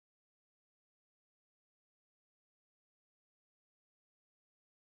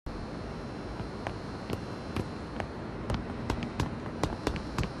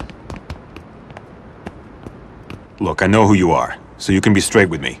Look, I know who you are, so you can be straight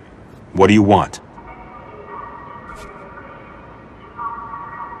with me. What do you want?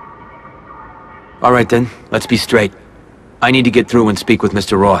 All right then, let's be straight. I need to get through and speak with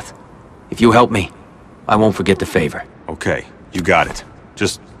Mr. Roth. If you help me, I won't forget the favor. Okay, you got it.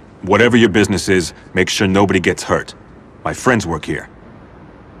 Just whatever your business is, make sure nobody gets hurt. My friends work here.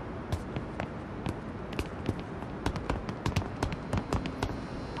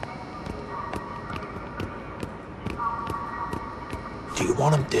 Do you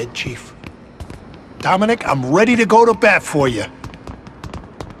want him dead, Chief? Dominic, I'm ready to go to bat for you.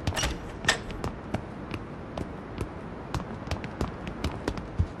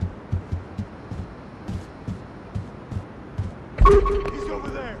 He's over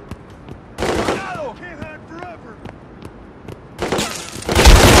there. No! Can't hide forever.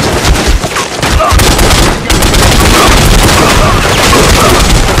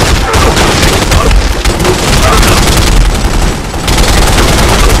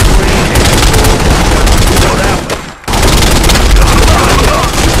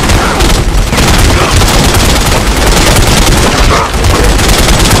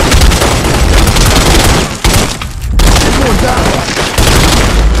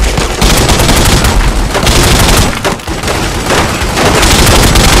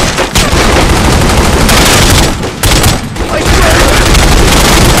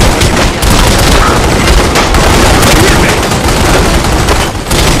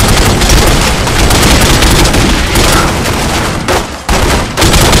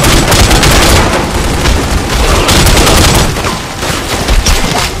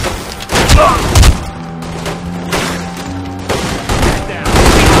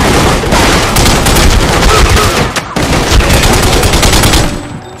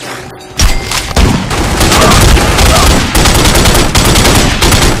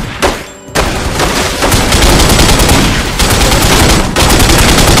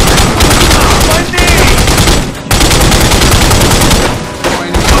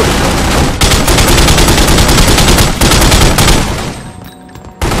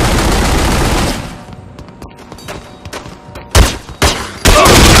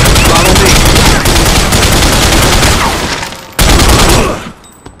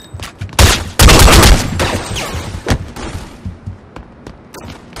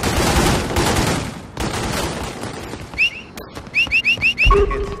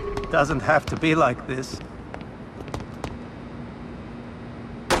 Doesn't have to be like this.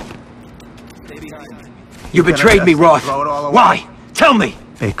 You betrayed me, Roth. Why? Tell me!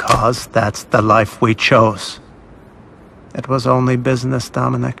 Because that's the life we chose. It was only business,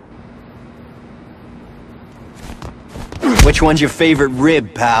 Dominic. Which one's your favorite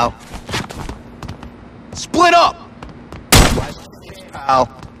rib, pal? Split up!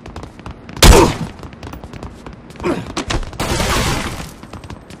 Pal.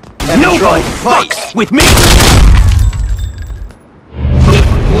 Nobody fucks with me!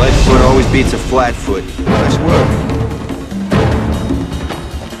 Lead foot always beats a flat foot. Nice work.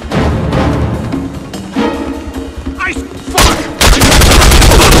 Ice! Fuck!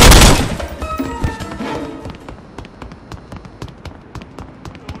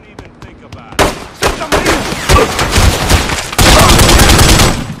 Don't even think about it.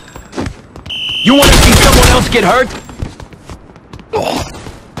 You want to see someone else get hurt?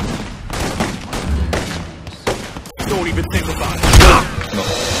 Don't even think about it.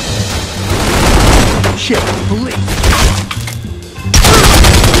 Shit, police.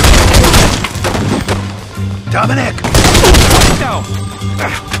 Dominic! No!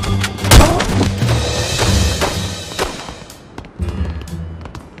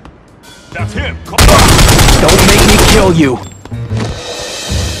 That's him! Don't make me kill you!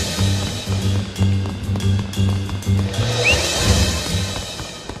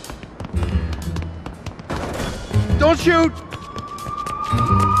 Don't shoot!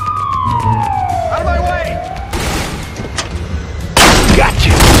 Out of my way!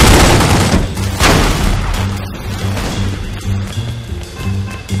 Gotcha!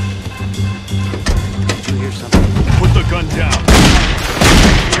 Did you hear something? Put the gun down!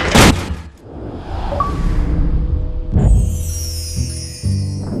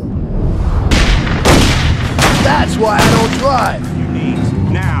 That's why I don't drive. You need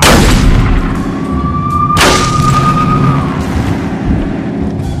now!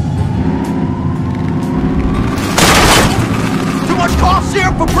 Cough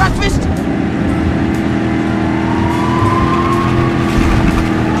syrup for breakfast?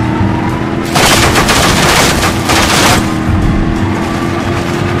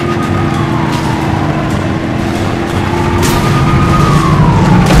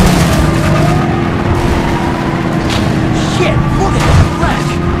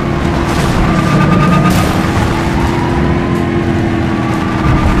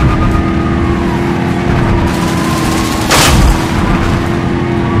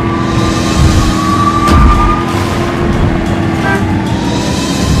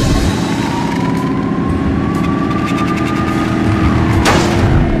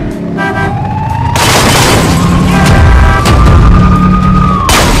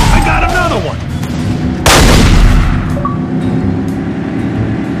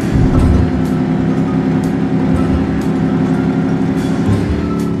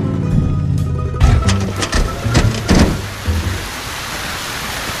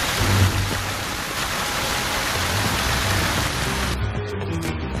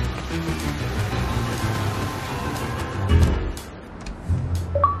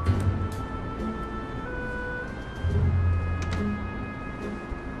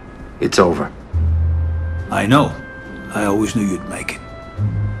 over. I know. I always knew you'd make it.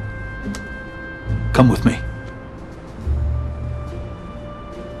 Come with me.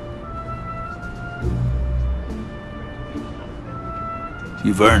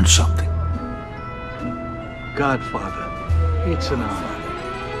 You've earned something. Godfather, it's an honor.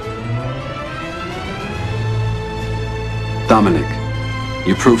 Dominic,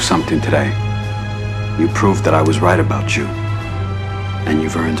 you proved something today. You proved that I was right about you. And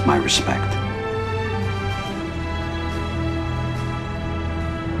you've earned my respect.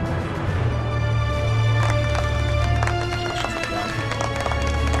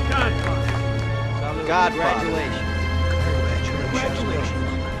 Godfather. Congratulations.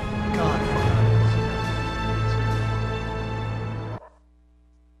 Godfather.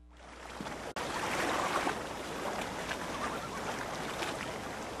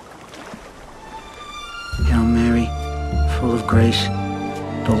 Hail Mary, full of grace,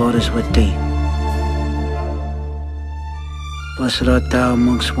 the Lord is with thee. Blessed art thou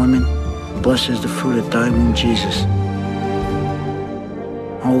amongst women, and blessed is the fruit of thy womb, Jesus.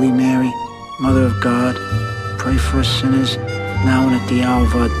 Holy Mary, Mother of God, pray for us sinners, now and at the hour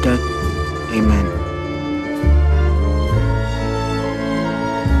of our death. Amen.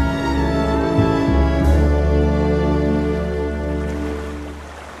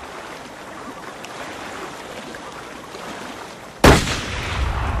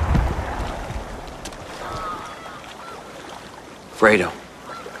 Fredo,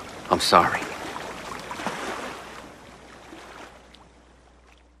 I'm sorry.